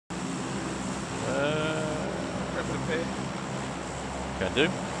here. Can do.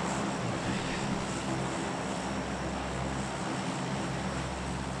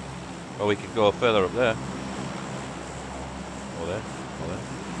 Or we could go further up there. Or there. Or there.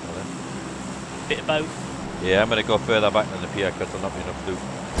 Or there. Bit of both. Yeah, I'm going to go further back than the pier because there'll not be enough loot.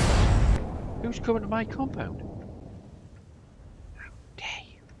 Who's coming to my compound? How dare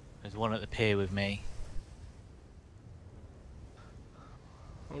you? There's one at the pier with me.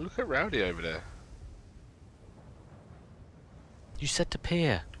 Oh, look at Rowdy over there. You said to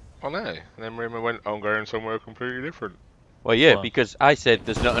pier. I know. And then Rima went, I'm going somewhere completely different. Well, yeah, What? because I said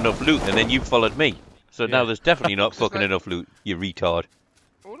there's not enough loot, and then you followed me. So now Yeah. there's definitely not fucking enough loot, you retard.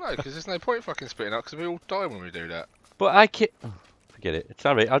 Well, no, because there's no point fucking splitting up because we all die when we do that. But I can't... Oh, forget it. It's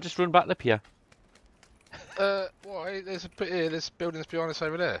alright, I'll just run back the pier. Why? There's a bit here, there's buildings behind us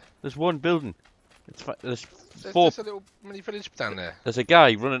over there. There's one building. There's There's four... a little mini village down there. There's a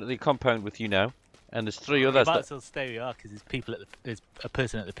guy running at the compound with you now, and there's three We others. might That... as well stay where we are because there's people at the. There's a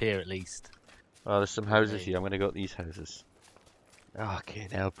person at the pier at least. Oh, there's some houses here. I'm going to go to these houses. Okay,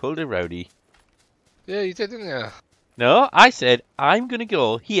 now pulled a Rowdy. Yeah, you did, didn't you? No, I said I'm going to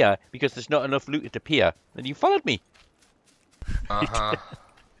go here because there's not enough loot at the pier. And you followed me. Uh-huh.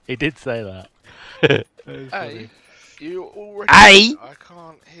 He did say that. Hey, you already... Aye. I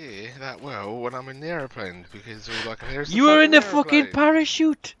can't hear that well when I'm in the aeroplane because all I can hear is You were in the fucking fucking aeroplane.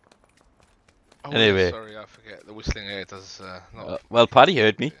 parachute. Oh, Anyway. yeah, sorry, I forget. The whistling air does not... Well, Paddy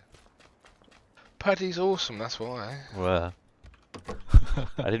heard me. Paddy's awesome, that's why. Well,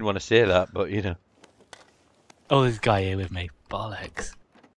 I didn't want to say that, but you know. Oh, there's a guy here with me. Bollocks.